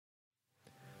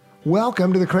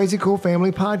Welcome to the Crazy Cool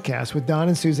Family Podcast with Don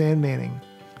and Suzanne Manning.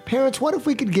 Parents, what if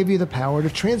we could give you the power to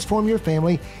transform your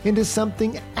family into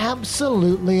something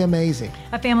absolutely amazing?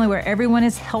 A family where everyone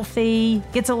is healthy,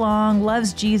 gets along,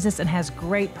 loves Jesus, and has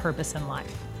great purpose in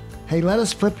life. Hey, let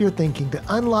us flip your thinking to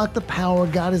unlock the power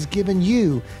God has given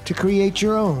you to create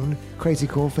your own Crazy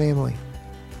Cool family.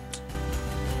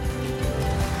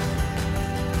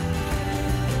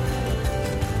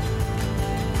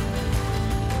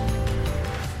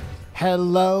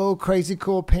 Hello, Crazy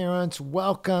Cool parents.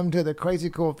 Welcome to the Crazy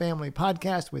Cool Family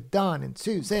Podcast with Don and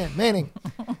Suzanne Manning.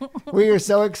 We are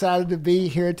so excited to be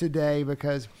here today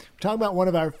because we're talking about one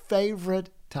of our favorite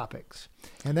topics,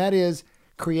 and that is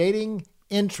creating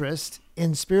interest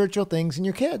in spiritual things in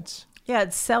your kids. Yeah,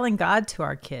 it's selling God to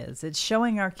our kids. It's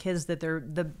showing our kids that they're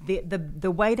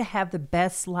the way to have the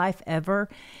best life ever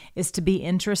is to be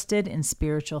interested in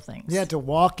spiritual things. Yeah, to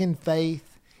walk in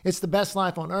faith. It's the best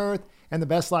life on earth and the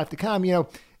best life to come. You know,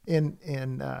 in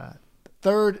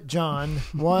 3 John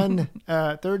 1,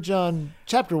 3 John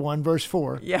chapter 1, verse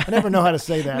 4. Yeah. I never know how to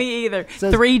say that. Me either. It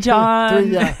says, 3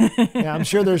 John. Yeah, I'm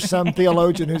sure there's some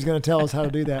theologian who's going to tell us how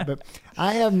to do that. But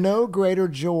I have no greater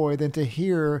joy than to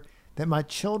hear that my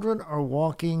children are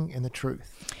walking in the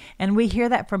truth. And we hear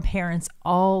that from parents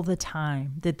all the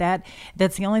time,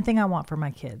 that's the only thing I want for my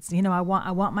kids. You know, I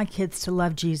want my kids to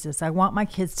love Jesus. I want my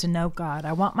kids to know God.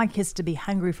 I want my kids to be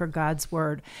hungry for God's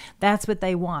word. That's what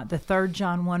they want. The 3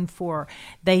 John 1:4.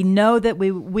 They know that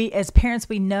we as parents,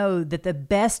 we know that the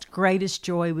best, greatest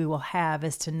joy we will have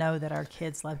is to know that our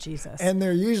kids love Jesus. And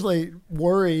they're usually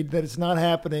worried that it's not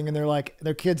happening, and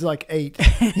their kid's like 8,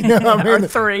 you know, I mean, or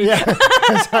 3. Yeah,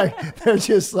 it's like, they're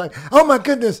just like, oh my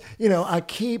goodness, you know, I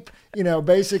keep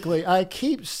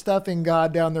stuffing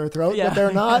God down their throat, Yeah. but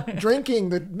they're not drinking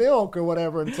the milk or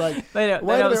whatever. It's like, They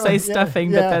don't say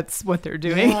stuffing, but that's what they're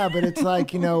doing. Yeah, but it's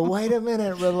like, wait a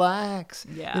minute, relax.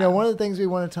 Yeah. One of the things we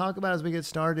want to talk about as we get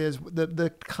started is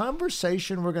the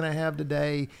conversation we're going to have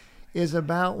today is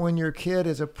about when your kid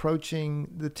is approaching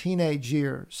the teenage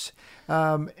years.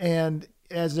 And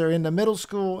as they're in the middle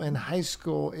school and high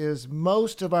school is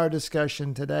most of our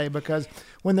discussion today, because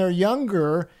when they're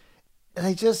younger,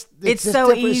 it's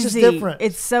so easy. easy. It's just different.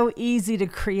 It's so easy to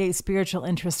create spiritual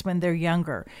interest when they're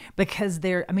younger because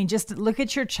just look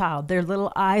at your child. Their little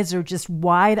eyes are just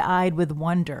wide-eyed with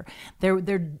wonder.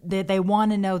 They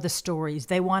want to know the stories.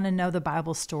 They want to know the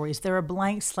Bible stories. They're a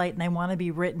blank slate and they want to be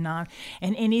written on.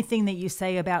 And anything that you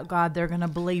say about God, they're going to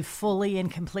believe fully and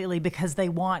completely because they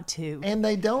want to. And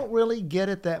they don't really get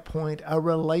at that point a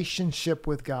relationship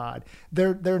with God.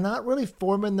 They're not really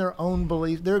forming their own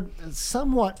beliefs. They're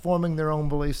somewhat forming their own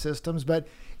belief systems, but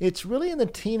it's really in the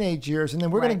teenage years. And then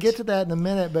we're going to get to that in a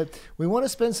minute, but we want to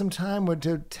spend some time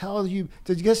to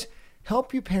just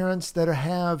help you parents that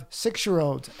have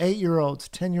 6-year-olds, 8-year-olds,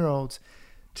 10-year-olds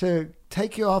to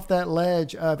take you off that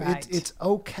ledge of it's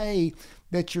okay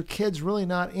that your kid's really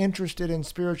not interested in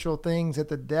spiritual things at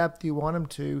the depth you want them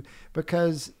to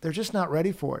because they're just not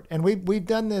ready for it. And we've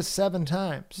done this 7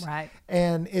 times. Right.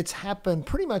 And it's happened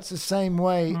pretty much the same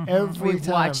way every We've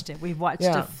time. watched it. We've watched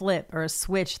a flip or a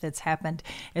switch that's happened.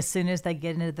 As soon as they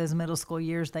get into those middle school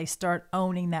years, they start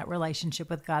owning that relationship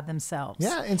with God themselves.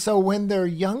 Yeah. And so when they're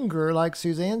younger, like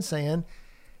Suzanne's saying,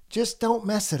 just don't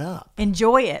mess it up.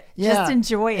 Enjoy it. Yeah. Just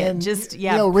enjoy it.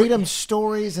 And, read them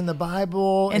stories in the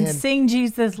Bible. And sing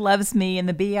Jesus Loves Me and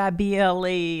the Bible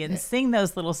and sing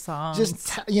those little songs. Just,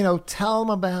 tell them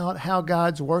about how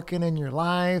God's working in your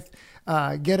life.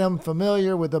 Get them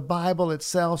familiar with the Bible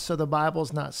itself so the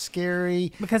Bible's not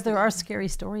scary. Because there are scary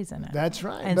stories in it. That's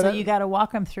right. And so you got to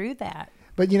walk them through that.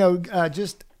 But,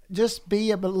 just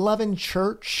be a loving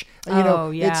church.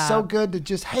 It's so good to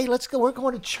just, hey, let's go. We're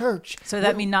going to church. So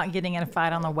that means not getting in a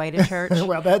fight on the way to church?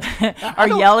 Well, that's... or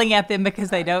yelling at them because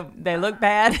they look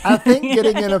bad? I think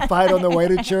getting in a fight on the way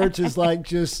to church is like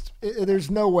there's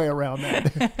no way around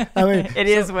that. I mean... It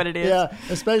is what it is. Yeah,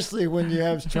 especially when you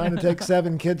have trying to take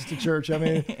 7 kids to church. I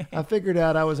mean, I figured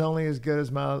out I was only as good as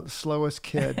my slowest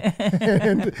kid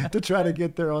and to try to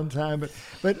get there on time.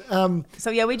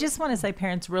 So we just want to say,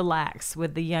 parents, relax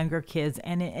with the younger kids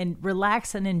and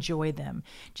relax and enjoy them.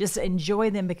 Just enjoy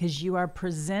them because you are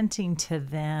presenting to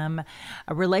them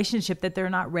a relationship that they're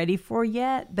not ready for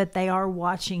yet, but they are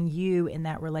watching you in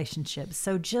that relationship.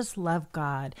 So just love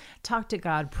God, talk to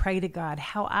God, pray to God.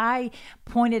 How I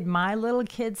pointed my little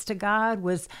kids to God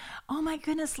was, oh my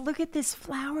goodness, look at this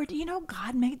flower. Do you know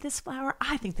God made this flower?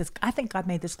 I think God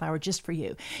made this flower just for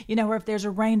you. Or if there's a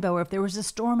rainbow or if there was a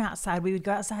storm outside, we would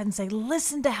go outside and say,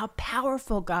 listen to how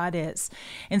powerful God is.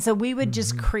 And so we would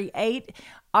just create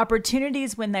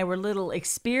opportunities when they were little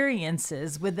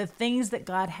experiences with the things that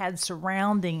God had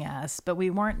surrounding us, but we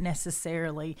weren't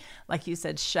necessarily, like you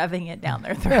said, shoving it down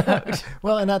their throat.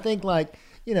 Well, and I think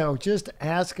just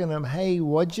asking them, hey,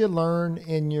 what'd you learn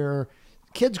in your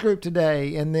kids group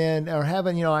today? And then, or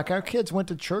having, like our kids went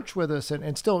to church with us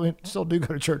and still do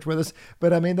go to church with us.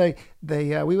 But I mean,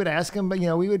 we would ask them, but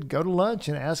we would go to lunch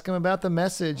and ask them about the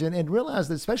message and realize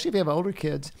that, especially if you have older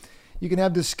kids, you can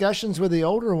have discussions with the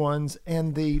older ones,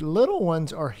 and the little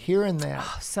ones are hearing that.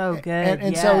 Oh, so good.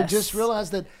 And yes. so just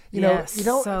realize that, you don't.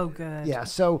 So good. Yeah.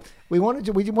 So we wanted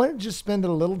to just spend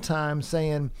a little time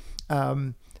saying,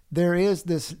 there is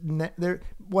this,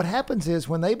 what happens is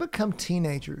when they become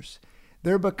teenagers,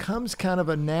 there becomes kind of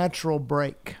a natural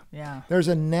break. Yeah. There's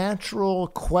a natural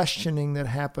questioning that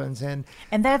happens. And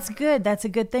that's good. That's a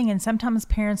good thing. And sometimes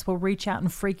parents will reach out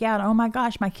and freak out. Oh my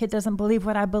gosh, my kid doesn't believe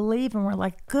what I believe. And we're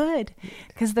like, good.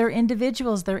 Because they're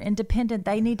individuals. They're independent.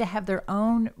 They need to have their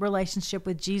own relationship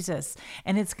with Jesus.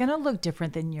 And it's going to look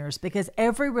different than yours because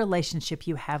every relationship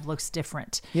you have looks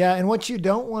different. Yeah. And what you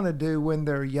don't want to do when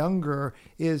they're younger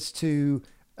is to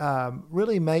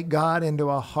really make God into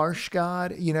a harsh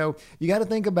God. You got to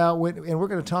think about and we're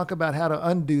going to talk about how to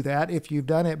undo that if you've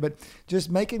done it, but just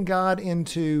making God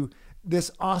into this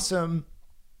awesome,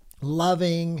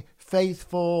 loving,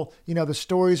 faithful, the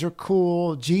stories are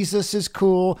cool. Jesus is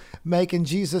cool, making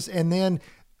Jesus. And then,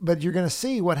 but you're going to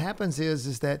see what happens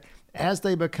is that as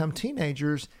they become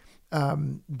teenagers,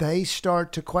 they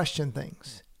start to question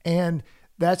things. And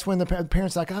that's when the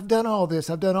parents are like, I've done all this.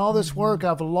 I've done all this work.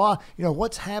 I've lost,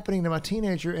 what's happening to my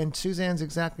teenager? And Suzanne's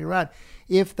exactly right.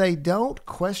 If they don't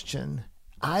question,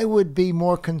 I would be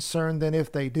more concerned than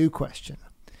if they do question.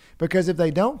 Because if they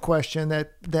don't question,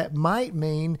 that might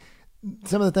mean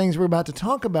some of the things we're about to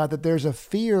talk about, that there's a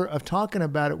fear of talking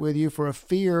about it with you for a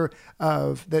fear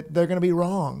of that they're going to be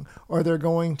wrong or they're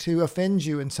going to offend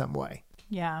you in some way.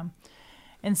 Yeah.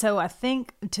 And so I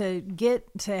think to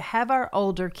have our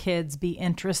older kids be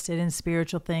interested in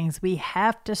spiritual things, we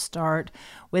have to start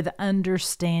with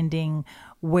understanding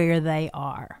where they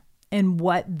are and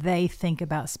what they think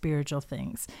about spiritual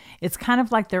things. It's kind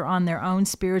of like they're on their own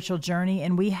spiritual journey,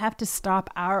 and we have to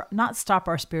not stop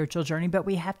our spiritual journey, but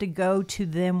we have to go to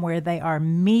them where they are,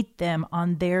 meet them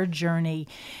on their journey.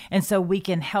 And so we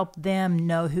can help them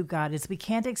know who God is. We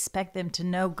can't expect them to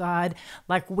know God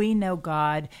like we know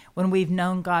God when we've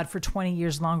known God for 20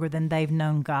 years longer than they've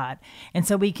known God. And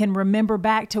so we can remember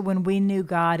back to when we knew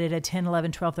God at a 10,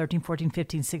 11, 12, 13, 14,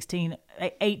 15, 16,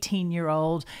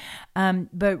 18-year-old.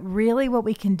 But really what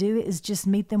we can do is just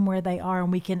meet them where they are,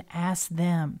 and we can ask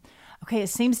them, okay, it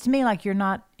seems to me like you're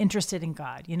not interested in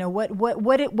God. Help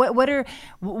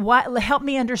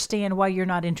me understand why you're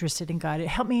not interested in God.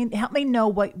 Help me know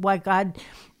why God,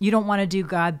 you don't want to do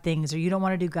God things, or you don't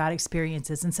want to do God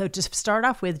experiences. And so just start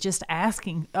off with just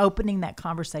asking, opening that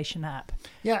conversation up.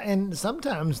 Yeah. And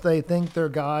sometimes they think their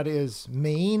God is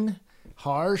mean,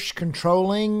 harsh,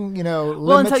 controlling, limiting.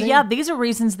 Well, and so, these are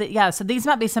reasons so these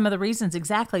might be some of the reasons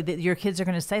exactly that your kids are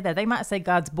going to say that. They might say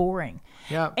God's boring.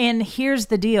 Yeah. And here's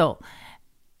the deal.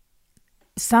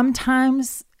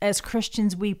 Sometimes as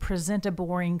Christians, we present a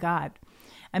boring God.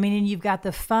 I mean, and you've got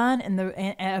the fun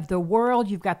of the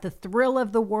world, you've got the thrill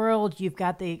of the world, you've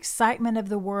got the excitement of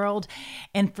the world,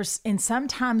 and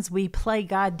sometimes we play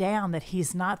God down that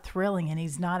He's not thrilling and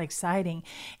He's not exciting,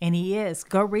 and He is.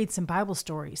 Go read some Bible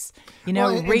stories,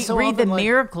 read the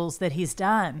miracles that He's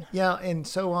done. Yeah, and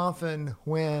so often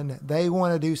when they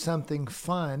want to do something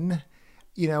fun,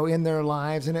 in their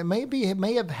lives, and it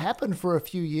may have happened for a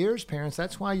few years, parents.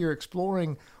 That's why you're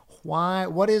exploring. Why?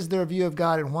 What is their view of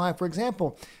God and why? For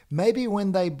example, maybe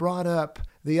when they brought up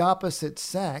the opposite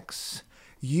sex,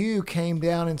 you came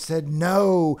down and said,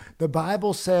 no, the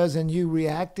Bible says, and you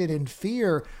reacted in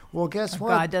fear. Well, guess what?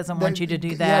 God doesn't want you to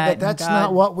do that. Yeah, that's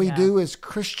not what we do as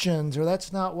Christians, or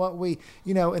that's not what we,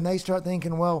 and they start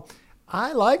thinking, well,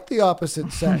 I like the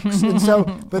opposite sex. And so,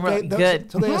 but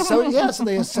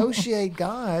they associate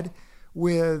God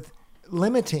with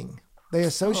limiting. They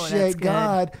associate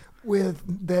God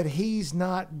with that He's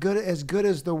not as good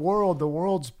as the world. The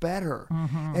world's better.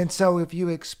 Mm-hmm. And so if you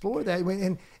explore that,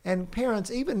 and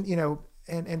parents, even,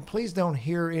 and please don't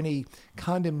hear any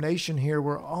condemnation here.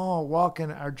 We're all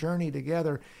walking our journey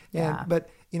together. But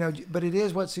it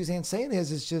is what Suzanne's saying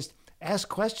is just ask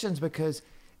questions, because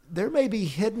there may be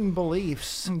hidden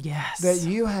beliefs that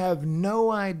you have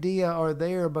no idea are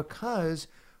there, because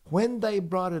when they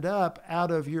brought it up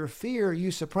out of your fear,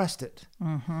 you suppressed it.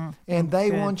 Mm-hmm. And they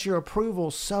want your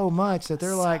approval so much that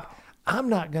they're like, I'm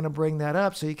not going to bring that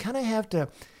up. So you kind of have to,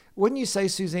 wouldn't you say,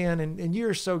 Suzanne, and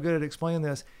you're so good at explaining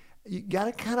this, you got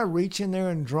to kind of reach in there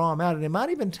and draw them out. And it might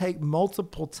even take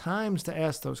multiple times to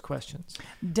ask those questions.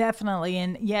 Definitely.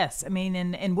 And yes, I mean,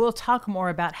 and we'll talk more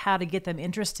about how to get them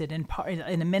interested in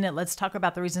a minute. Let's talk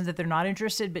about the reasons that they're not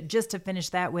interested. But just to finish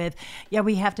that with,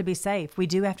 we have to be safe. We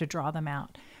do have to draw them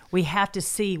out. We have to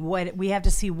see what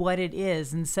it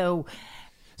is. And so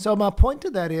my point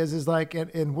to that is like,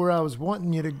 and where I was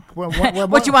wanting you to,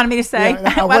 what you wanted me to say?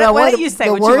 Yeah, what did you say?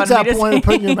 The what words you I wanted wanted to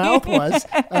put in your mouth was,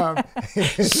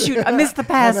 shoot, I missed the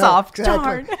pass off.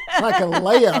 Darn. Like a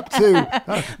layup too.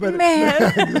 But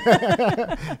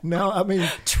Man. No, I mean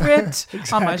tripped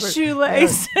on my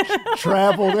shoelace.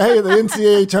 Traveled. Hey, the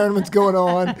NCAA tournament's going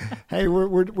on. Hey,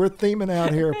 we're theming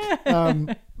out here.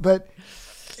 But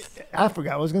I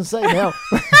forgot what I was going to say now.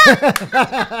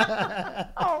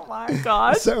 Oh my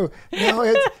gosh. So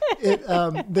no,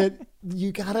 that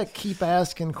you got to keep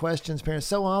asking questions, parents.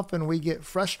 So often we get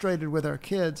frustrated with our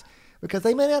kids because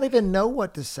they may not even know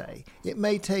what to say. It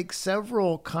may take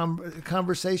several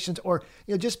conversations or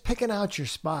just picking out your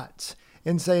spots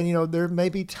and saying, there may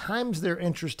be times they're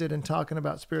interested in talking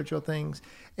about spiritual things.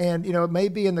 And, it may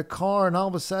be in the car and all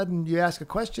of a sudden you ask a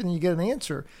question and you get an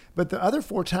answer, but the other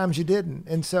 4 times you didn't.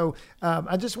 And so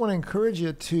I just want to encourage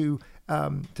you to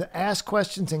ask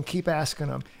questions and keep asking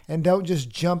them and don't just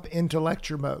jump into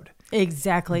lecture mode.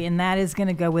 Exactly. And that is going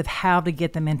to go with how to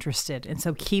get them interested. And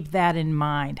so keep that in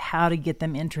mind. How to get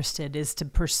them interested is to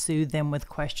pursue them with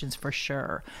questions for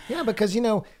sure. Yeah, because,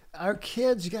 our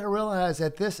kids, you got to realize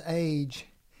at this age,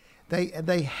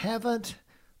 they haven't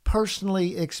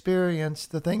personally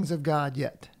experienced the things of God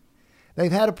yet.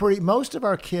 They've had most of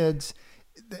our kids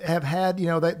have had,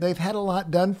 they've had a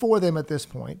lot done for them at this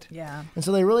point. Yeah. And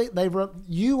so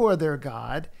you are their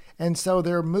God. And so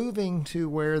they're moving to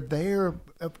where they're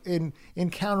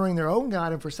encountering their own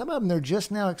God. And for some of them, they're just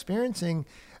now experiencing,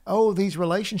 these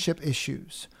relationship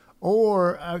issues,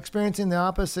 or experiencing the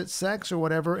opposite sex or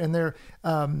whatever, and they're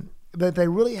that they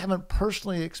really haven't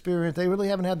personally experienced. They really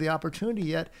haven't had the opportunity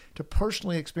yet to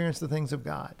personally experience the things of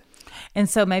God. And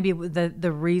so maybe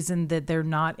the reason that they're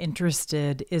not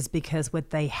interested is because what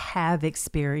they have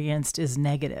experienced is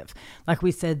negative. Like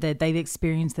we said, that they've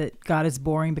experienced that God is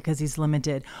boring because he's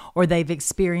limited, or they've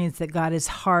experienced that God is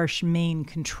harsh, mean,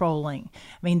 controlling.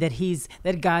 I mean,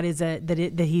 that God is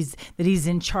that he's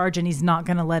in charge and he's not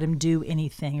going to let him do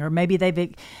anything. Or maybe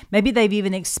they've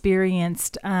even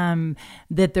experienced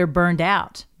that they're burned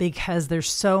out because there's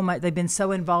so much, they've been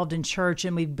so involved in church,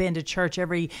 and we've been to church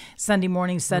every Sunday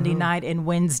morning, Sunday night, and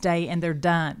Wednesday, and they're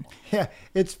done. Yeah,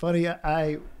 it's funny.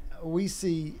 We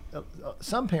see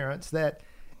some parents that,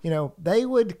 they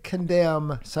would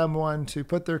condemn someone to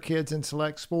put their kids in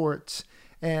select sports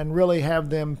and really have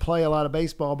them play a lot of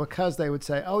baseball because they would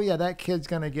say, oh yeah, that kid's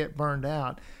going to get burned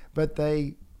out. But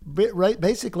they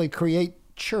basically create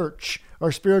church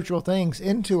or spiritual things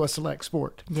into a select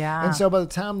sport. Yeah. And so by the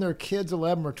time their kid's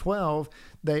 11 or 12,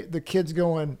 the kid's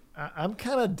going, I'm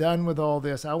kind of done with all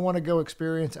this. I want to go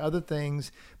experience other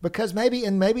things, because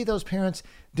maybe those parents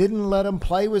didn't let them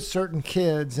play with certain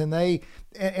kids, and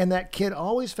that kid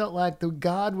always felt like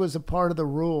God was a part of the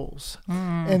rules.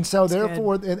 And so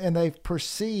therefore, and they've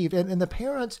perceived, and the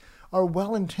parents are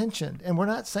well-intentioned, and we're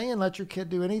not saying let your kid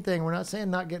do anything. We're not saying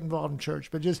not get involved in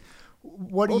church, but just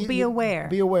be aware.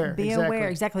 Be aware. Be aware,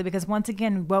 exactly. Because once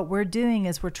again, what we're doing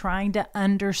is we're trying to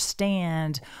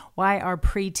understand why our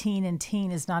preteen and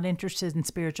teen is not interested in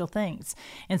spiritual things.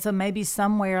 And so maybe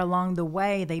somewhere along the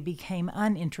way they became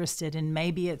uninterested, and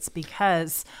maybe it's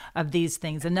because of these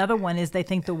things. Another one is they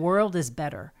think the world is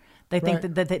better. They think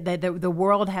that the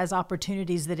world has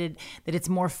opportunities, that it's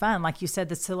more fun, like you said,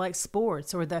 the select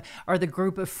sports or the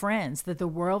group of friends, that the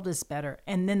world is better.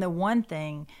 And then the one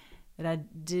thing that I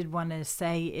did want to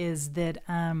say is that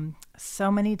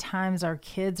so many times our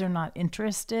kids are not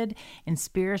interested in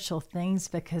spiritual things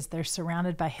because they're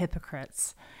surrounded by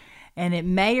hypocrites. And it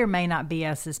may or may not be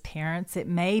us as parents. It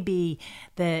may be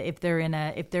that if they're in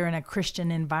a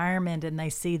Christian environment and they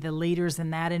see the leaders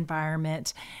in that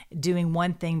environment doing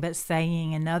one thing but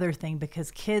saying another thing, because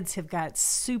kids have got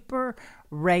super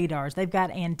radars. They've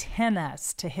got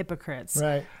antennas to hypocrites,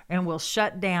 right? And will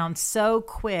shut down so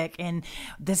quick. And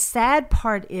the sad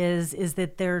part is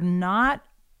that they're not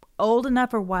old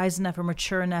enough or wise enough or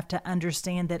mature enough to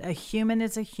understand that a human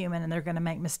is a human and they're going to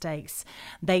make mistakes.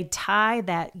 They tie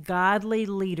that godly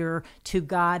leader to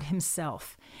God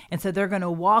himself. And so they're going to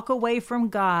walk away from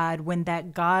God when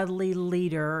that godly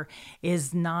leader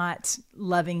is not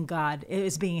loving God,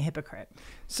 is being a hypocrite.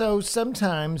 So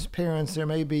sometimes, parents, there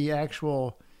may be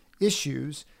actual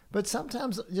issues, but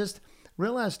sometimes just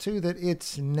realize too that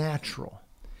it's natural,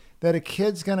 that a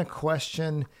kid's going to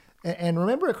question And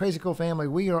remember, at Crazy Cool Family,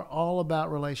 we are all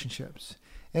about relationships.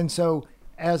 And so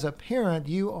as a parent,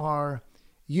 you are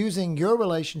using your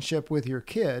relationship with your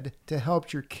kid to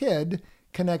help your kid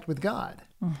connect with God.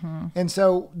 Mm-hmm. And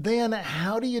so then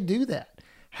how do you do that?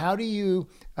 How do you,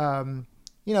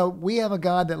 we have a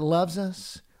God that loves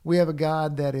us. We have a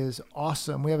God that is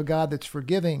awesome. We have a God that's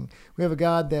forgiving. We have a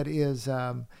God that is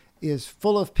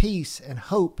full of peace and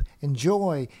hope and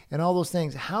joy and all those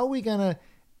things. How are we going to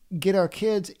get our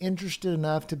kids interested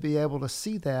enough to be able to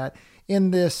see that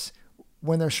in this,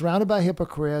 when they're surrounded by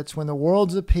hypocrites, when the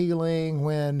world's appealing,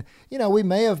 when, we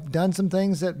may have done some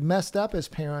things that messed up as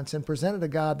parents and presented a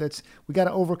God we got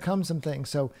to overcome some things.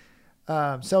 So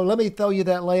let me throw you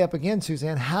that layup again,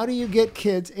 Suzanne. How do you get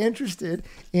kids interested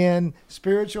in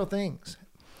spiritual things?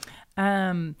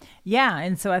 And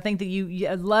so I think that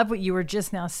I love what you were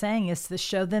just now saying, is to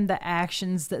show them the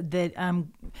actions that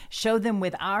show them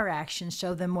with our actions,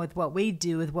 show them with what we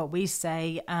do, with what we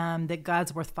say, that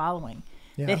God's worth following.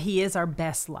 Yeah. That He is our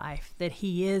best life. That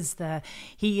He is the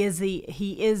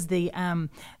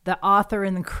author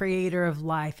and the creator of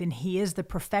life, and He is the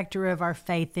perfecter of our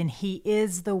faith, and He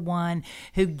is the one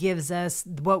who gives us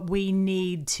what we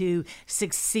need to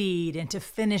succeed and to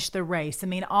finish the race. I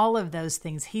mean, all of those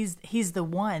things. He's the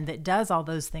one that does all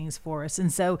those things for us,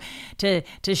 and so to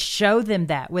show them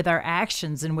that with our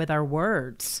actions and with our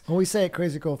words. Well, we say at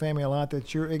Crazy Cool Family a lot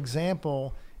that your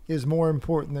example is more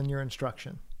important than your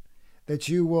instruction. That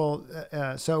you will,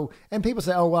 and people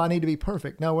say, oh, well, I need to be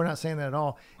perfect. No, we're not saying that at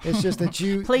all. It's just that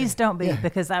you... Please don't be,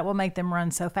 because that will make them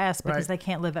run so fast because they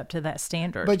can't live up to that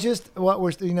standard. But just what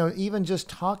we're, even just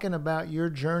talking about your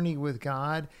journey with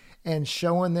God and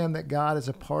showing them that God is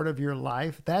a part of your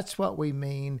life, that's what we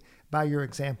mean by your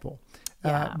example.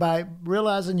 Yeah. By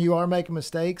realizing you are making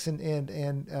mistakes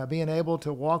and being able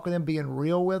to walk with them, being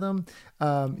real with them,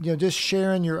 just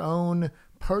sharing your own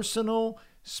personal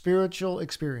spiritual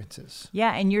experiences.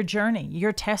 Yeah, and your journey,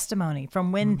 your testimony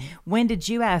from when did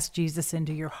you ask Jesus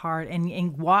into your heart,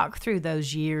 and walk through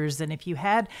those years. And if you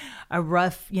had a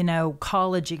rough,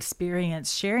 college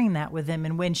experience, sharing that with them,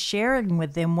 and when sharing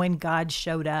with them when God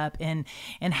showed up and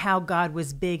how God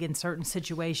was big in certain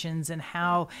situations, and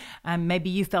how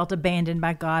maybe you felt abandoned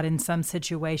by God in some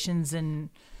situations. And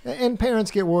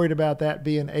parents get worried about that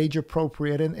being age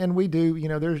appropriate. And we do,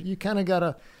 you kind of got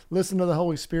to listen to the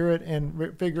Holy Spirit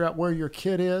and figure out where your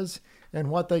kid is and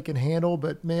what they can handle.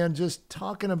 But man, just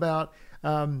talking about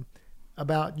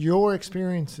your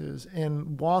experiences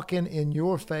and walking in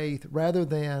your faith rather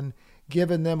than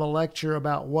giving them a lecture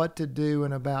about what to do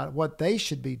and about what they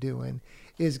should be doing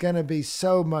is going to be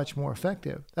so much more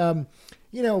effective.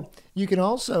 You can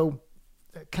also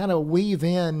kind of weave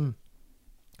in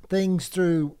things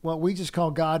through what we just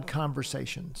call God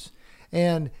conversations.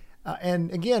 And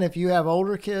again, if you have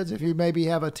older kids, if you maybe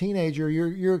have a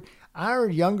teenager, our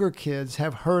younger kids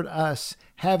have heard us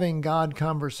having God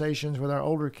conversations with our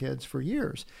older kids for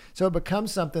years. So it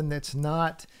becomes something that's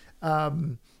not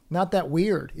that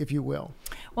weird, if you will.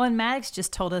 Well, and Maddox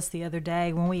just told us the other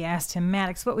day when we asked him,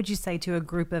 Maddox, what would you say to a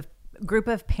group of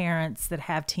parents that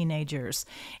have teenagers?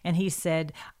 And he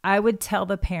said, I would tell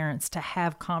the parents to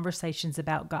have conversations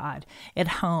about God at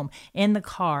home, in the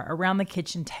car, around the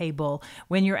kitchen table,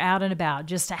 when you're out and about,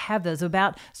 just to have those,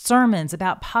 about sermons,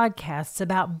 about podcasts,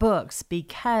 about books,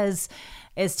 because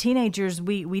as teenagers,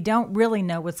 we don't really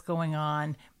know what's going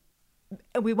on.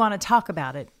 We want to talk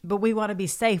about it, but we want to be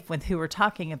safe with who we're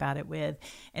talking about it with.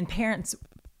 And parents,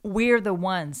 we're the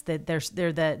ones that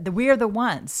we're the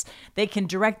ones that can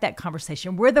direct that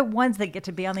conversation. We're the ones that get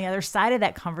to be on the other side of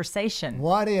that conversation.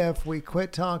 What if we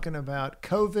quit talking about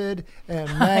COVID and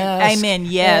masks? Amen.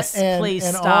 Yes. Please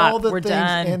and stop. All the We're things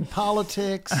done. And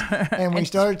politics, and we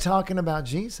started talking about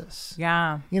Jesus.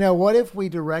 Yeah. What if we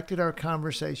directed our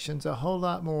conversations a whole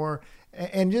lot more,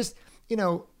 and just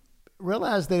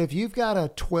realize that if you've got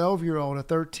a 12-year-old, a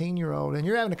 13-year-old, and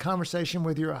you're having a conversation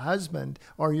with your husband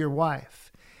or your wife,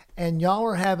 and y'all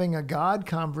are having a God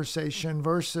conversation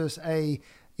versus I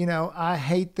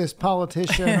hate this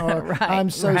politician, or I'm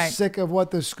so sick of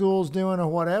what the school's doing, or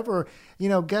whatever,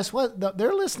 guess what?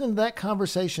 They're listening to that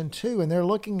conversation too, and they're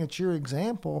looking at your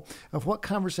example of what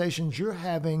conversations you're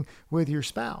having with your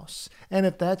spouse. And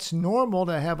if that's normal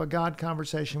to have a God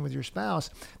conversation with your spouse,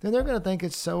 then they're going to think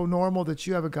it's so normal that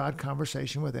you have a God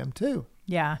conversation with them too.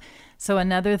 Yeah. So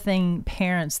another thing,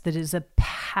 parents, that is a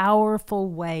powerful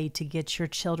way to get your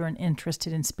children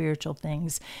interested in spiritual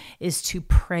things is to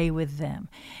pray with them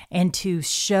and to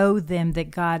show them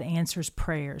that God answers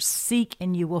prayers. Seek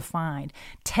and you will find.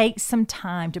 Take some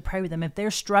time to pray with them. If they're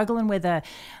struggling with a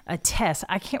test,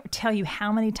 I can't tell you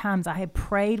how many times I have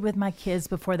prayed with my kids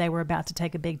before they were about to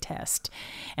take a big test.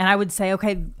 And I would say,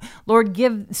 okay, Lord,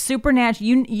 give supernatural,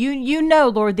 you know,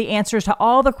 Lord, the answers to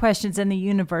all the questions in the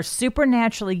universe.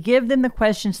 Supernaturally give them the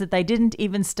questions that they didn't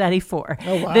even study for,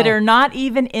 that are not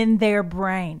even in their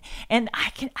brain. And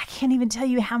I can't even tell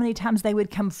you how many times they would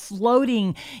come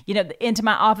floating, into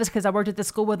my office because I worked at the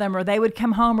school with them, or they would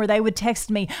come home, or they would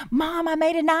text me, Mom, I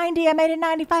made a 90, I made a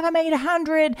 95, I made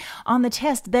 100 on the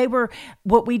test.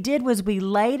 What we did was we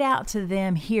laid out to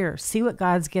them, here, see what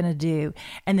God's going to do.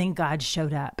 And then God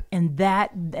showed up. And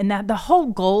that the whole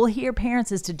goal here,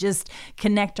 parents, is to just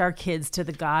connect our kids to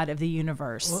the God of the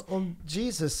universe. Well,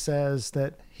 Jesus says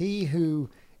that he who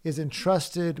is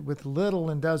entrusted with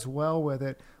little and does well with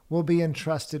it will be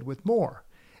entrusted with more.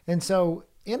 And so,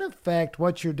 in effect,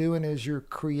 what you're doing is you're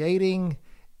creating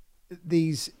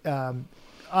these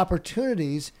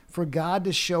opportunities for God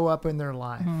to show up in their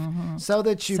life, so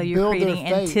that you build their faith. So you're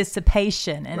creating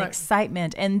anticipation and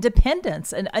excitement and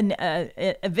dependence, and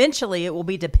eventually it will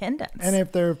be dependence. And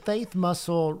if their faith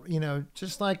muscle,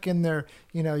 just like in their,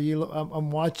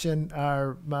 I'm watching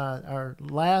our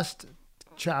last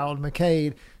child,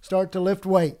 McCade, start to lift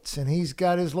weights, and he's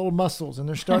got his little muscles, and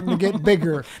they're starting to get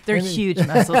bigger. They're huge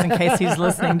muscles. In case he's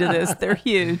listening to this, they're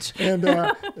huge, and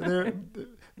they're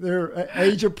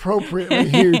age appropriately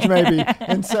huge, maybe.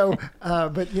 And so,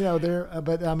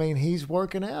 he's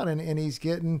working out, and he's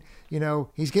getting,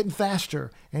 he's getting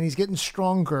faster, and he's getting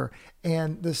stronger,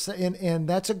 and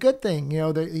that's a good thing.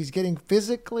 He's getting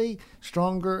physically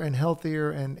stronger and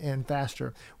healthier and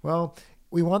faster. Well,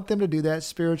 we want them to do that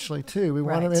spiritually too. We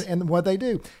want them, and what they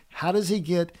do. How does he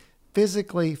get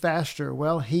physically faster?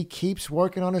 Well, he keeps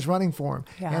working on his running form,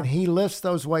 and he lifts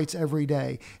those weights every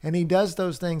day, and he does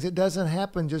those things. It doesn't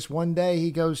happen just one day.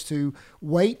 He goes to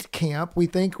weight camp. We're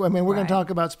going to talk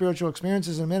about spiritual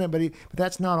experiences in a minute, but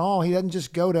that's not all. He doesn't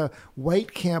just go to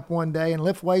weight camp one day and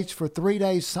lift weights for 3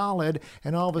 days solid,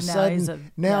 and all of a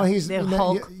sudden he's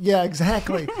Hulk. Yeah,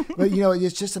 exactly. But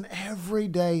it's just an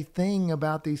everyday thing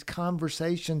about these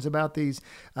conversations, about these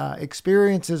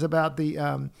experiences, about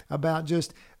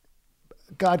just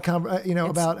God,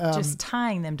 about just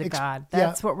tying them to God.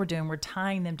 That's what we're doing. We're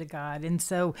tying them to God. And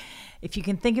so if you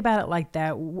can think about it like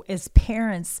that, as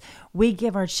parents, we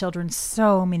give our children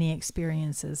so many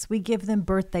experiences. We give them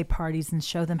birthday parties and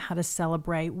show them how to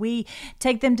celebrate. We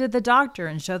take them to the doctor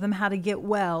and show them how to get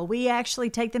well. We actually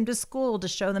take them to school to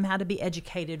show them how to be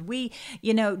educated. We,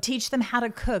 teach them how to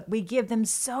cook. We give them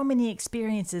so many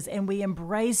experiences, and we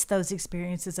embrace those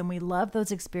experiences, and we love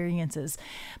those experiences.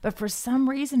 But for some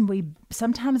reason,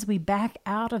 sometimes we back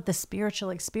out of the spiritual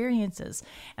experiences.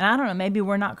 And I don't know, maybe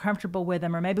we're not comfortable with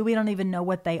them, or maybe we don't even know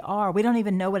what they are. We don't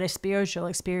even know what a spiritual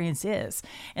experience is.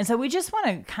 And so we just want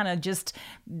to kind of just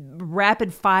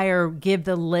rapid fire give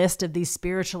the list of these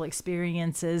spiritual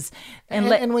experiences.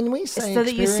 And when we say so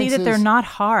that you see that they're not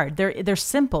hard. They're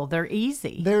simple. They're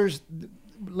easy.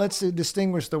 Let's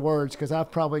distinguish the words, because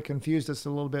I've probably confused us a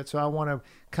little bit. So I want to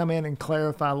come in and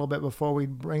clarify a little bit before we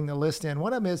bring the list in.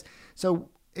 One of them is,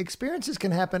 experiences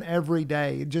can happen every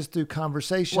day, just through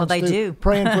conversations. Well, they do.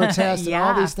 Praying for a test and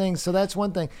all these things. So that's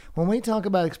one thing. When we talk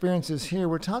about experiences here,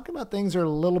 we're talking about things that are a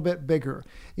little bit bigger.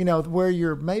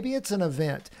 Where maybe it's an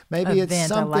event. Maybe it's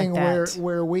something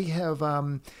where we have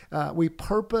we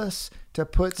purpose to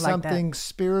put something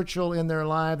spiritual in their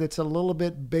life that's a little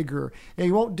bit bigger. And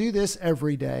you won't do this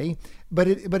every day, but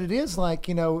it is like,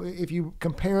 if you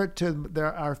compare it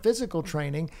to our physical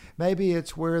training, maybe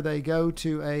it's where they go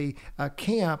to a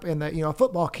camp, and a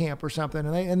football camp or something,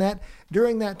 and that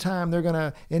during that time they're going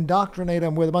to indoctrinate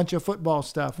them with a bunch of football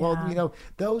stuff. Well,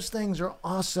 those things are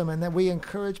awesome, and that we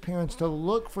encourage parents to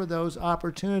look for those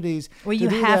opportunities to do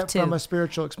that from a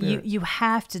spiritual experience. You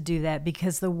have to do that,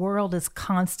 because the world is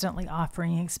constantly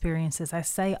offering experiences. I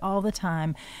say all the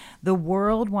time, the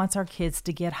world wants our kids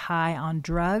to get high on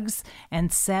drugs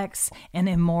and sex and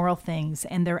immoral things,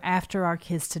 and they're after our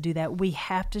kids to do that. We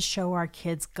have to show our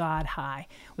kids God high.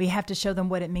 We have to show them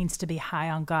what it means to be high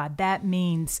on God. That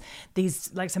means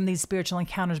some of these spiritual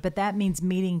encounters, but that means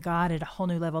meeting God at a whole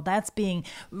new level. That's being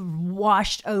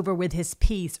washed over with his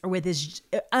peace or with his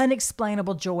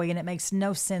unexplainable joy, and it makes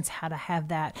no sense how to have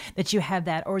that you have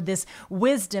that, or this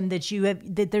wisdom that you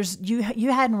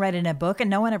hadn't read in a book and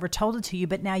no one ever told it to you,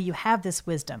 but now you have this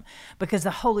wisdom because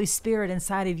the Holy Spirit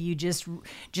inside of you just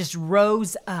just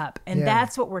rose up. And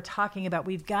that's what we're talking about.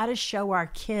 We've got to show our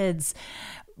kids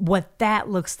what that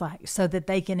looks like so that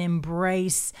they can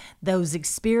embrace those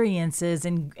experiences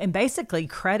and basically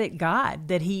credit God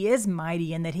that he is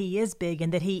mighty and that he is big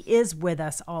and that he is with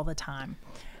us all the time.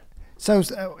 So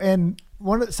and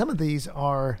some of these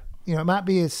are, it might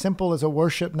be as simple as a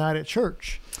worship night at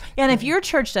church. And if your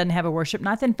church doesn't have a worship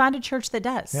night, then find a church that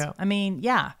does. Yeah. I mean,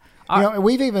 yeah.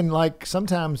 We've even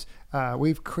sometimes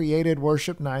we've created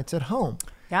worship nights at home.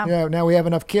 Yeah. Now we have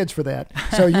enough kids for that.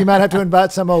 So you might have to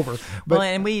invite some over. But,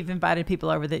 and we've invited people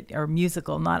over that are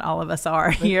musical. Not all of us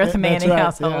are here at the Manning right,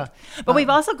 household. Yeah. But we've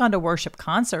also gone to worship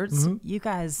concerts. You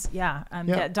guys,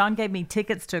 Don gave me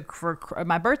tickets for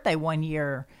my birthday one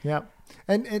year. Yeah.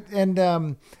 And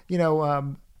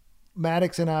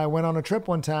Maddox and I went on a trip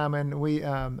one time, and we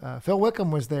Phil Wickham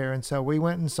was there, and so we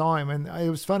went and saw him, and it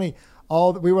was funny.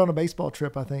 We were on a baseball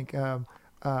trip, I think.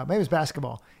 Maybe it was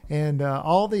basketball, and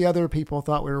all the other people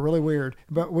thought we were really weird,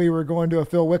 but we were going to a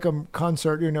Phil Wickham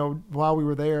concert, while we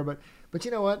were there. But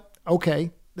you know what?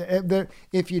 Okay,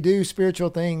 if you do spiritual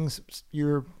things,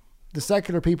 the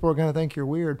secular people are going to think you're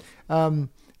weird. If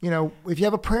you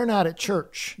have a prayer night at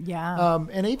church,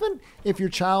 and even if your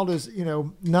child is,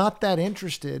 not that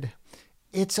interested,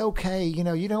 it's okay.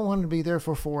 You don't want to be there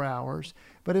for 4 hours,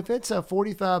 but if it's a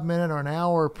 45-minute or an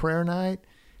hour prayer night,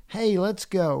 hey, let's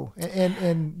go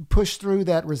and push through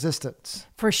that resistance.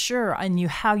 For sure. And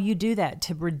how you do that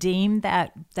to redeem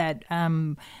that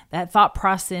thought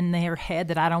process in their head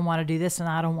that I don't want to do this and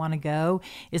I don't want to go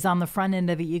is on the front end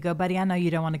of it. You go, buddy, I know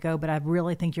you don't want to go, but I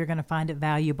really think you're going to find it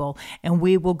valuable. And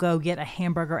we will go get a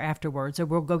hamburger afterwards, or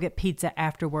we'll go get pizza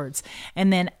afterwards.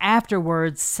 And then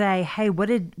afterwards say, hey, what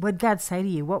did God say to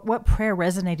you? What prayer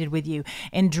resonated with you?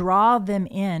 And draw them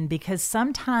in, because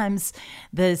sometimes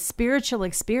the spiritual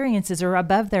experiences are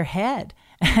above their head.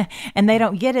 And they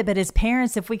don't get it. But as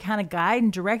parents, if we kind of guide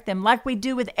and direct them like we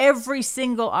do with every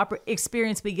single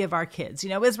experience we give our kids,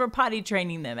 as we're potty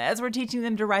training them, as we're teaching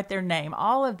them to write their name,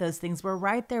 all of those things, we're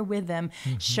right there with them,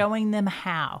 showing them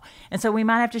how. And so we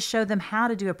might have to show them how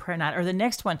to do a prayer night. Or the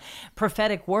next one,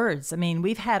 prophetic words. I mean,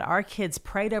 we've had our kids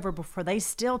prayed over before. They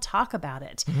still talk about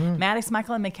it. Maddox,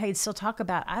 Michael, and McCade still talk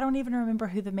about, I don't even remember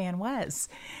who the man was.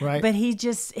 Right. But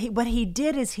what he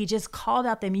did is he just called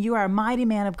out them, you are a mighty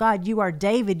man of God. You are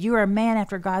David, you are a man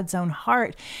after God's own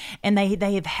heart. And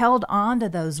they have held on to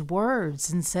those words.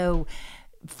 And so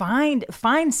find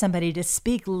somebody to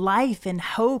speak life and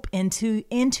hope into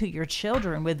your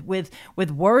children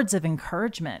with words of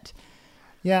encouragement.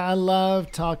 Yeah, I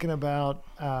love talking about,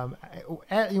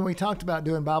 we talked about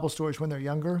doing Bible stories when they're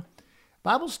younger.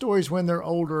 Bible stories when they're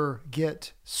older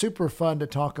get super fun to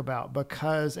talk about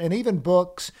and even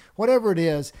books, whatever it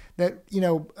is that,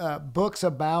 books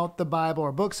about the Bible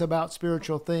or books about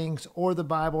spiritual things or the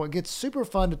Bible, it gets super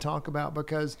fun to talk about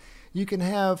because you can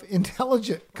have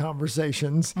intelligent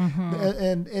conversations.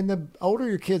 And the older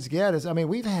your kids get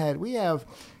we have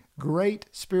great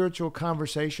spiritual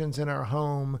conversations in our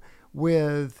home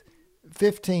with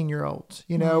 15-year-olds,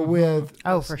 with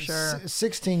for sure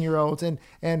 16-year-olds and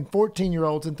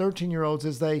 14-year-olds and 13-year-olds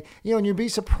as they, and you'd be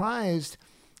surprised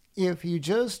if you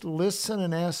just listen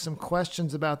and ask some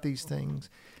questions about these things.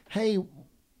 Hey,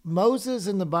 Moses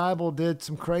in the Bible did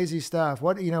some crazy stuff.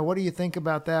 What do you think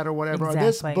about that or whatever? Exactly.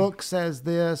 Or this book says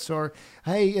this, or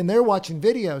hey, and they're watching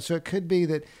videos. So it could be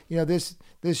that,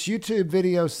 this YouTube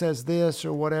video says this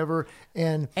or whatever.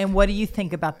 And what do you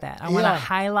think about that? I want to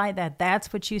highlight that.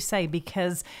 That's what you say,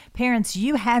 because parents,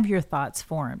 you have your thoughts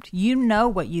formed. You know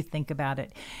what you think about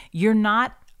it. You're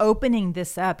not opening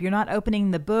this up. You're not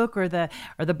opening the book or the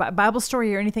Bible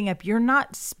story or anything up. You're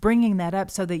not bringing that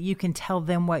up so that you can tell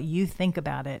them what you think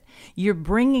about it. You're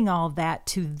bringing all that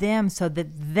to them so that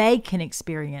they can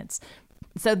experience,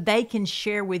 so they can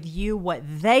share with you what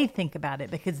they think about it,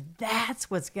 because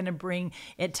that's what's going to bring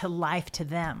it to life to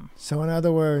them. So in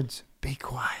other words, be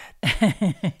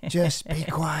quiet. Just be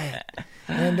quiet.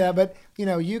 And but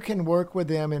you can work with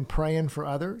them in praying for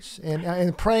others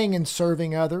and praying and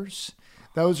serving others.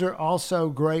 Those are also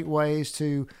great ways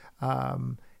to,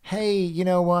 hey, you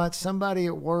know what? Somebody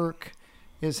at work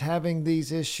is having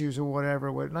these issues or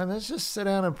whatever. Let's just sit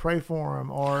down and pray for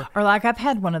them. Or like I've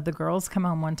had one of the girls come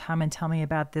home one time and tell me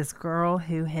about this girl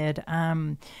who had,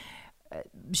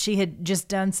 she had just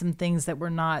done some things that were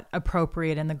not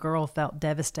appropriate, and the girl felt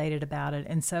devastated about it.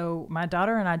 And so my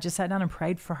daughter and I just sat down and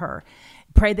prayed for her.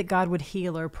 Pray that God would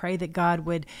heal her, pray that God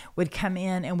would come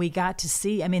in, and we got to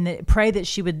see, pray that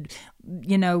she would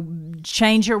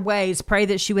change her ways, pray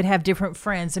that she would have different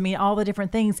friends. I mean, all the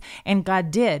different things. And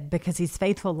God did, because he's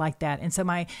faithful like that. And so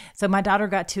my daughter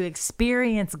got to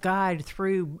experience God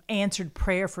through answered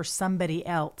prayer for somebody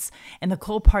else. And the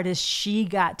cool part is she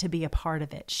got to be a part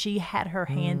of it. She had her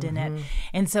hand in it.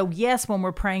 And so, yes, when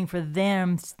we're praying for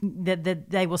them, that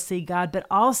they will see God, but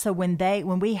also when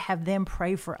we have them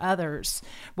pray for others,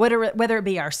 whether it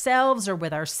be ourselves or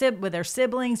with their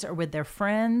siblings or with their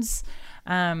friends.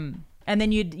 And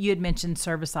then you had mentioned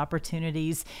service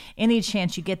opportunities. Any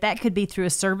chance you get, that could be through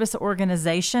a service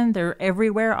organization. They're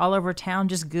everywhere, all over town.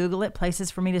 Just Google it,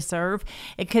 places for me to serve.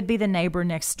 It could be the neighbor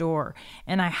next door.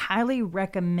 And I highly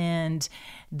recommend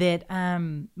that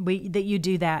that you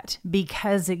do that,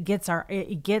 because it gets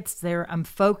their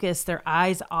focus, their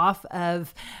eyes off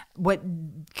of what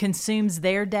consumes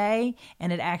their day,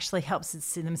 and it actually helps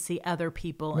them see other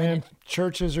people. Man,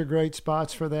 churches are great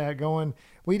spots for that.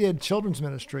 We did children's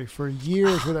ministry for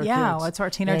years with our kids. Yeah, that's our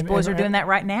teenage boys are doing that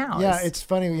right now. Yeah, it's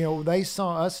funny. They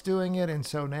saw us doing it, and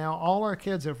so now all our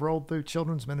kids have rolled through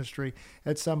children's ministry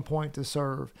at some point to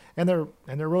serve, and they're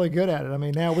really good at it. I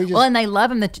mean, now we just and they love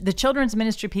them. The children's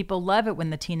ministry people love it when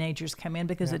the teenagers come in,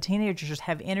 because the teenagers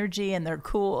have energy and they're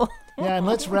cool. Yeah, and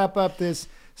let's wrap up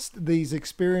these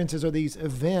experiences or these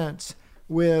events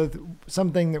with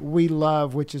something that we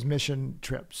love, which is mission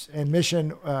trips and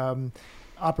mission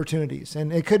opportunities.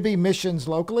 And it could be missions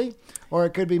locally, or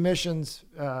it could be missions,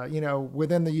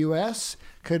 within the U.S.,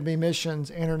 could be missions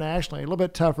internationally. A little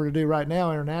bit tougher to do right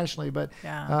now internationally, but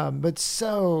all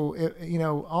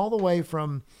the way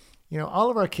from,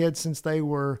 all of our kids since they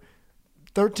were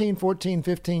 13, 14,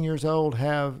 15 years old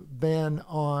have been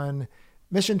on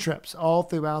mission trips all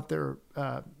throughout their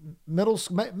middle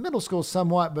school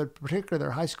somewhat, but particularly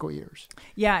their high school years.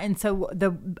 Yeah, and so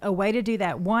a way to do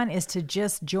that, one, is to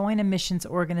just join a missions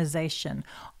organization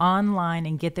online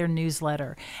and get their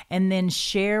newsletter, and then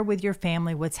share with your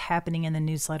family what's happening in the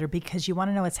newsletter, because you want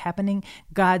to know what's happening.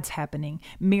 God's happening.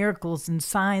 Miracles and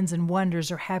signs and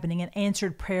wonders are happening, and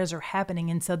answered prayers are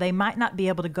happening. And so they might not be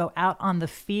able to go out on the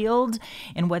field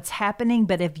and what's happening,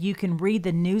 but if you can read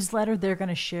the newsletter, they're going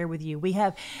to share with you. We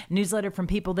have newsletter from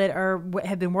people that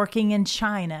have been working in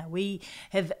China. We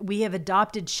have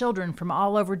adopted children from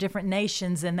all over different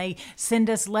nations, and they send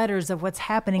us letters of what's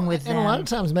happening with them. And a lot of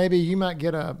times, maybe you might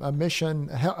get a mission,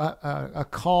 a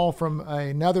call from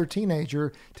another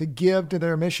teenager to give to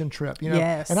their mission trip.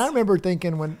 Yes. And I remember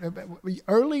thinking when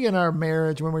early in our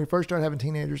marriage, when we first started having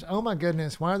teenagers, oh my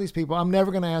goodness, why are these people? I'm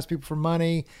never going to ask people for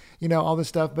money, all this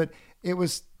stuff. But it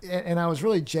was, and I was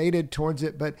really jaded towards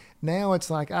it, but now it's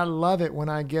like, I love it when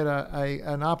I get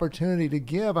an opportunity to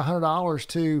give $100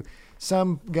 to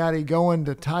somebody going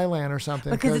to Thailand or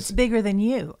something. Because it's bigger than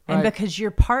you. Right. And because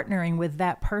you're partnering with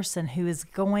that person who is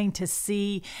going to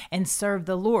see and serve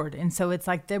the Lord. And so it's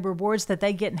like the rewards that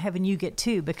they get in heaven, you get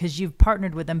too, because you've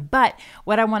partnered with them. But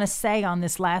what I want to say on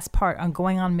this last part on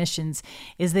going on missions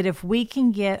is that if we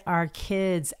can get our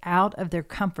kids out of their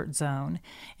comfort zone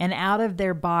and out of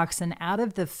their box and out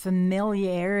of the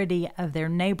familiarity of their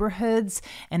neighborhoods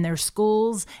and their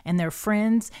schools and their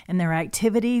friends and their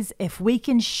activities, if we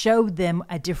can show them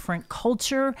a different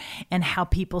culture and how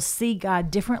people see God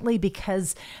differently,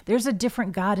 because there's a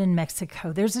different God in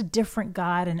Mexico, there's a different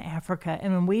God in Africa,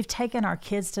 and when we've taken our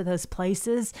kids to those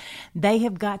places, they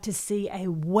have got to see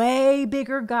a way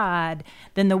bigger God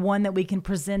than the one that we can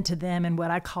present to them in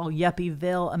what I call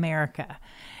Yuppieville, America.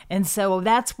 And so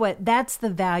that's the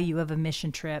value of a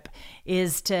mission trip,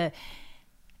 is to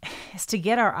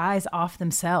get our eyes off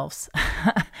themselves.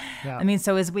 Yeah. I mean,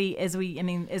 so as we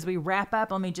wrap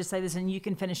up, let me just say this, and you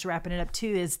can finish wrapping it up too,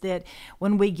 is that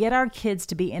when we get our kids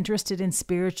to be interested in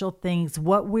spiritual things,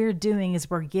 what we're doing is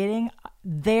we're getting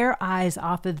their eyes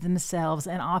off of themselves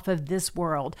and off of this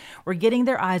world. We're getting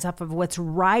their eyes off of what's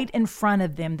right in front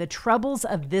of them, the troubles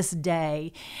of this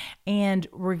day, and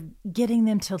we're getting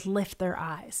them to lift their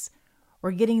eyes.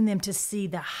 We're getting them to see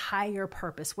the higher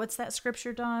purpose. What's that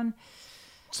scripture, Don?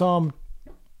 Psalm,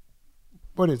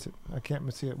 what is it? I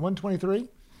can't see it. 123? Is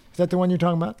that the one you're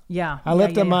talking about? Yeah. I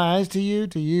lift up my eyes to you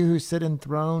who sit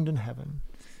enthroned in heaven.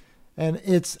 And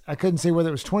I couldn't see whether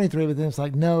it was 23, but then it's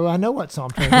like, no, I know what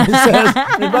Psalm 23 says.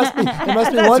 It must be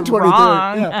 123.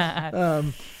 Wrong. Yeah.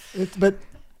 But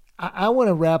I want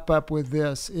to wrap up with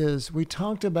this, is we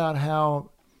talked about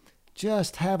how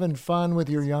just having fun with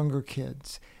your younger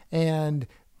kids and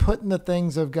putting the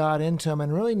things of God into them,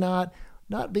 and really not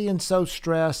being so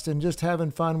stressed, and just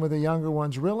having fun with the younger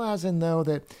ones, realizing though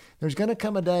that there's going to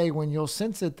come a day when you'll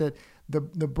sense it, that the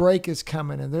break is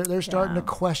coming, and they're starting to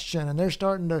question, and they're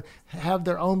starting to have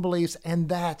their own beliefs, and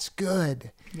that's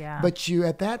good. Yeah. But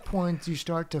at that point, you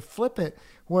start to flip it,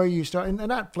 where you start, and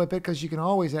not flip it because you can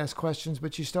always ask questions,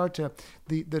 but you start to,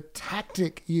 the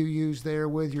tactic you use there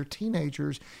with your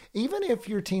teenagers, even if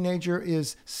your teenager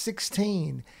is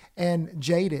 16 and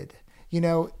jaded,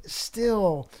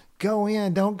 still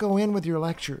don't go in with your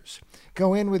lectures.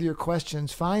 Go in with your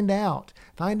questions. Find out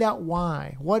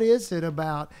why. What is it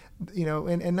about,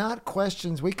 and not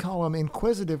questions. We call them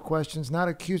inquisitive questions, not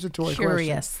accusatory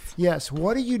Curious. questions. Yes.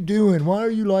 What are you doing? Why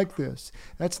are you like this?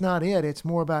 That's not it. It's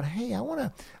more about, hey, I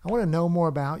want to know more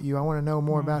about you. I want to know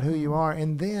more about who you are.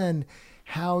 And then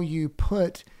how you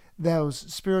put those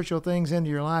spiritual things into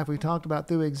your life. We talked about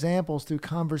through examples, through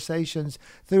conversations,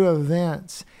 through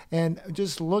events, and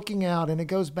just looking out. And it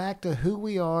goes back to who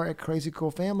we are at Crazy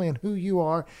Cool Family and who you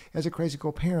are as a Crazy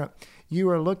Cool parent. You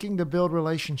are looking to build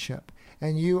relationship,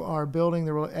 and you are building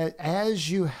as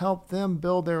you help them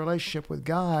build their relationship with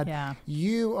God,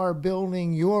 you are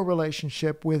building your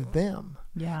relationship with them.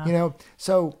 Yeah.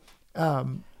 So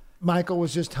Michael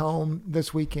was just home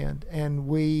this weekend, and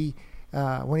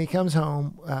when he comes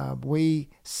home, we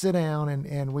sit down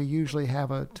and we usually have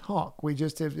a talk. It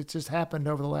just happened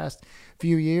over the last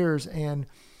few years. And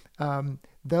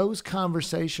those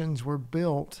conversations were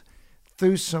built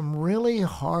through some really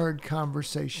hard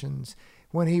conversations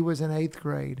when he was in 8th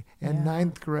grade and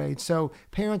 9th grade. So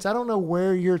parents, I don't know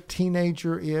where your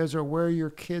teenager is or where your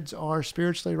kids are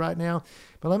spiritually right now,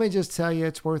 but let me just tell you,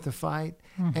 it's worth a fight.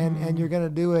 And you're going to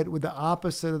do it with the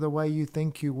opposite of the way you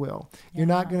think you will. You're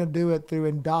not going to do it through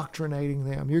indoctrinating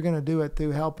them. You're going to do it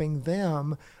through helping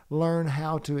them learn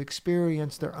how to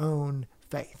experience their own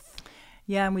faith.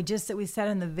 Yeah, and we said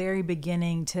in the very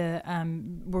beginning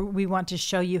we want to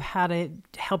show you how to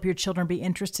help your children be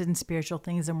interested in spiritual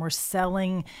things, and we're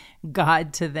selling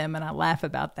God to them. And I laugh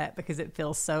about that because it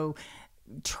feels so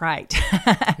trite.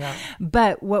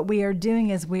 But what we are doing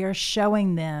is we are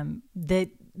showing them that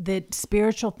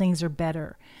spiritual things are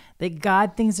better, that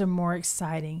God things are more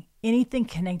exciting. Anything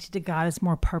connected to God is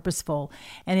more purposeful,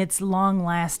 and it's long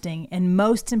lasting. And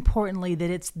most importantly,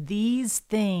 that it's these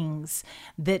things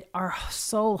that our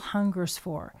soul hungers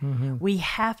for. We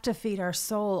have to feed our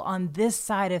soul on this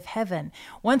side of heaven.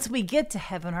 Once we get to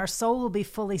heaven, our soul will be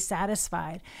fully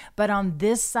satisfied. But on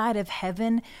this side of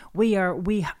heaven, we are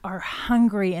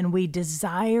hungry and we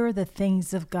desire the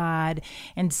things of God.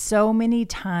 And so many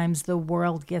times the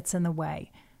world gets in the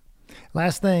way.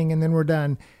 Last thing, and then we're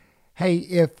done. Hey,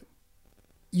 if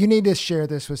you need to share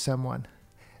this with someone,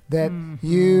 that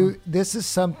this is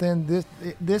something that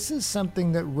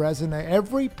resonates.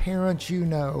 Every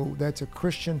parent that's a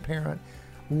Christian parent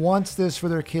wants this for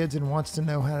their kids and wants to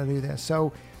know how to do this.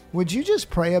 So would you just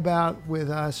pray about with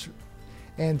us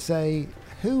and say,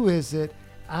 who is it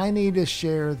I need to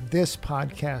share this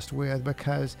podcast with?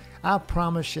 Because I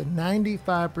promise you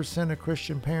 95% of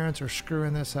Christian parents are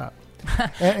screwing this up.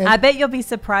 And I bet you'll be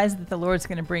surprised that the Lord's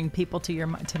going to bring people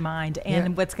to mind.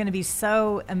 And what's going to be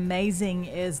so amazing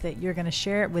is that you're going to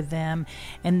share it with them.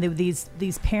 And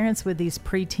these parents with these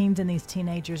preteens and these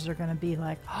teenagers are going to be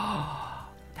like, oh,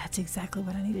 that's exactly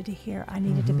what I needed to hear. I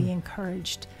needed to be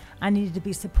encouraged. I needed to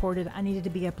be supported. I needed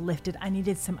to be uplifted. I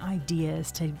needed some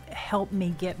ideas to help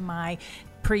me get my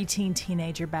preteen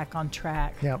teenager back on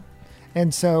track. Yep.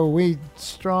 And so we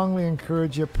strongly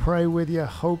encourage you, pray with you,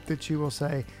 hope that you will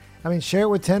say, share it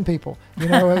with 10 people, put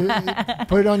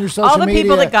it on your social media. All the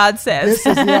people that God says.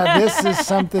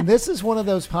 This is one of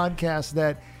those podcasts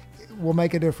that will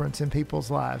make a difference in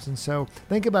people's lives. And so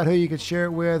think about who you could share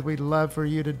it with. We'd love for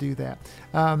you to do that.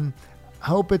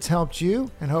 Hope it's helped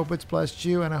you, and hope it's blessed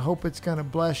you. And I hope it's going to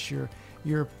bless your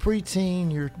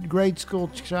preteen, your grade school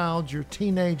child, your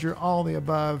teenager, all the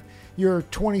above, your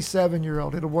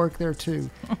 27-year-old. It'll work there too.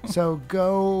 So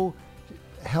go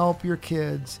help your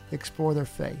kids explore their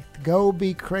faith. Go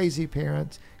be crazy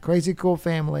parents,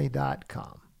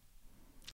 crazycoolfamily.com.